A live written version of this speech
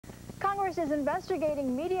Congress is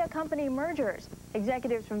investigating media company mergers.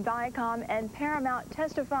 Executives from Viacom and Paramount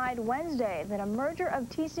testified Wednesday that a merger of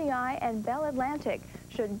TCI and Bell Atlantic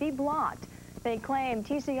should be blocked. They claim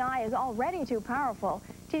TCI is already too powerful.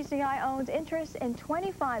 TCI owns interests in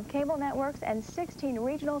 25 cable networks and 16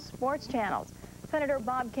 regional sports channels. Senator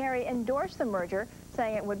Bob Kerrey endorsed the merger,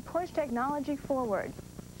 saying it would push technology forward.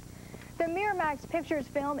 The Miramax Pictures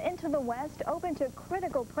film Into the West opened to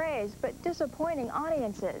critical praise but disappointing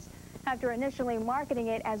audiences. After initially marketing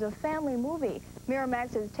it as a family movie,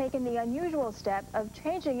 Miramax has taken the unusual step of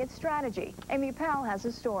changing its strategy. Amy Powell has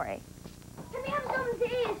a story. Let me have something to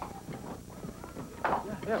eat.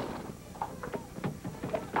 Yeah.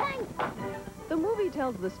 Thanks. The movie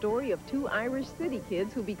tells the story of two Irish city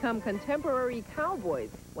kids who become contemporary cowboys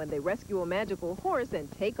when they rescue a magical horse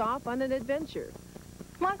and take off on an adventure.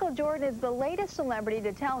 Michael Jordan is the latest celebrity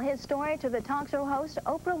to tell his story to the talk show host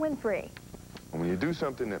Oprah Winfrey. When you do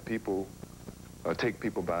something that people take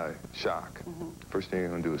people by shock, first thing you're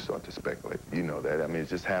going to do is start to speculate. You know that. I mean, it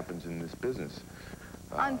just happens in this business.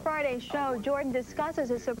 On Friday's show, Jordan discusses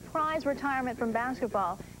his surprise retirement from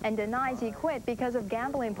basketball and denies he quit because of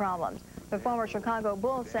gambling problems. The former Chicago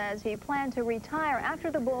Bull says he planned to retire after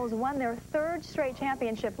the Bulls won their third straight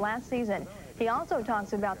championship last season. He also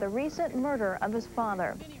talks about the recent murder of his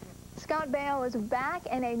father. Scott Baio is back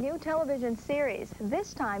in a new television series.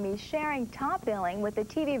 This time he's sharing top billing with the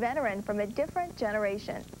TV veteran from a different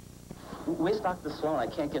generation. Where's Dr. Sloan? I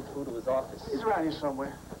can't get through to his office. He's around here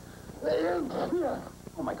somewhere.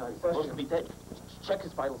 Oh, my God, he's supposed to be dead. Check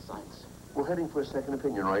his vital signs. We're heading for a second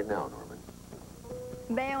opinion right now, Norman.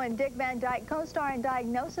 Baio and Dick Van Dyke co-star in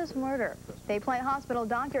Diagnosis Murder. They play hospital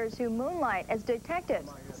doctors who moonlight as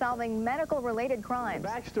detectives, solving medical-related crimes. The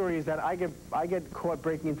backstory is that I get caught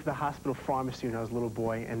breaking into the hospital pharmacy when I was a little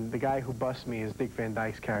boy, and the guy who busts me is Dick Van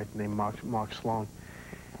Dyke's character named Mark Sloan.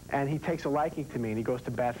 And he takes a liking to me, and he goes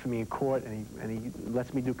to bat for me in court, and he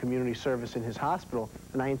lets me do community service in his hospital.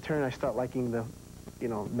 And in turn, I start liking the,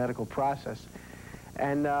 medical process.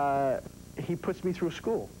 And he puts me through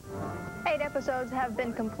school. 8 episodes have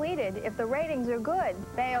been completed. If the ratings are good,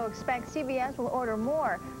 Baio expects CBS will order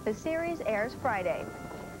more. The series airs Friday.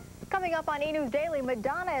 Coming up on E! News Daily,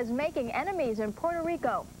 Madonna is making enemies in Puerto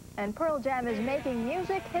Rico, and Pearl Jam is making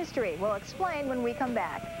music history. We'll explain when we come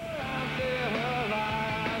back.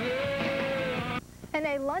 In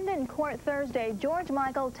a London court Thursday, George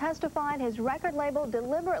Michael testified his record label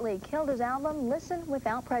deliberately killed his album Listen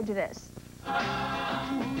Without Prejudice.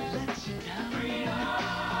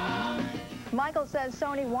 Michael says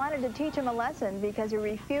Sony wanted to teach him a lesson because he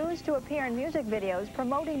refused to appear in music videos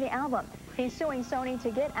promoting the album. He's suing Sony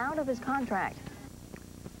to get out of his contract.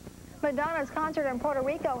 Madonna's concert in Puerto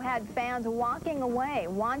Rico had fans walking away,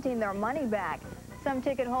 wanting their money back. Some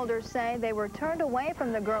ticket holders say they were turned away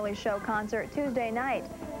from the Girly Show concert Tuesday night.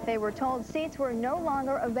 They were told seats were no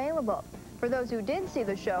longer available. For those who did see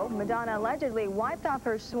the show, Madonna allegedly wiped off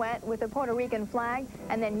her sweat with a Puerto Rican flag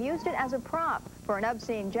and then used it as a prop for an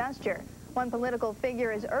obscene gesture. One political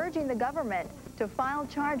figure is urging the government to file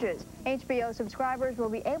charges. HBO subscribers will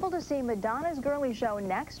be able to see Madonna's Girly Show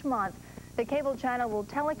next month. The cable channel will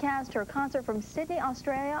telecast her concert from Sydney,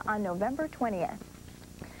 Australia on November 20th.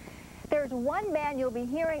 There's one band you'll be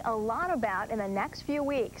hearing a lot about in the next few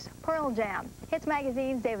weeks, Pearl Jam. Hits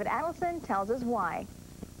Magazine's David Adelson tells us why.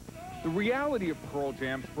 The reality of Pearl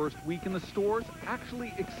Jam's first week in the stores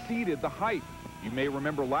actually exceeded the hype. You may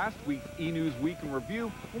remember last week's E! News Week in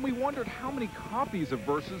Review when we wondered how many copies of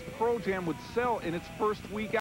Versus Pearl Jam would sell in its first week